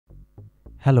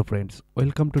Hello friends,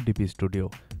 welcome to DP Studio.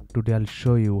 Today I'll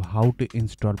show you how to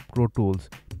install Pro Tools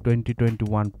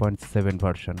 2021.7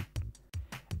 version.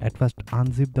 At first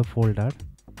unzip the folder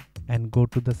and go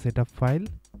to the setup file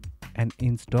and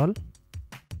install.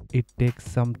 It takes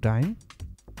some time.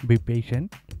 Be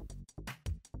patient.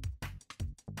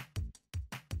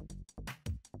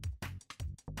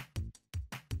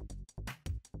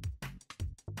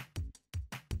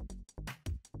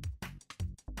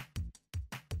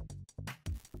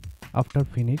 After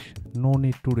finish, no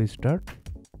need to restart.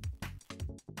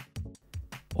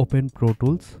 Open Pro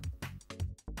Tools.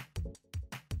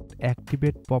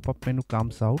 Activate pop-up menu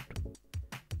comes out.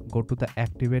 Go to the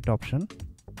activate option.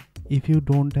 If you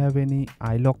don't have any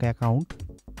Ilock account,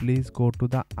 please go to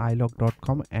the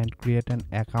ilock.com and create an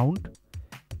account.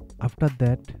 After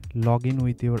that, log in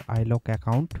with your Ilock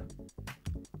account.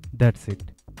 That's it,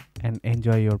 and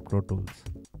enjoy your Pro Tools.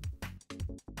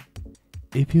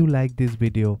 If you like this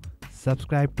video,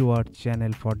 subscribe to our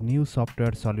channel for new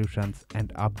software solutions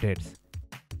and updates.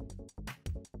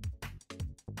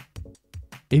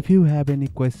 If you have any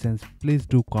questions, please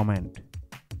do comment.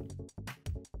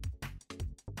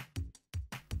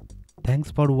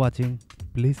 Thanks for watching.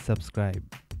 Please subscribe.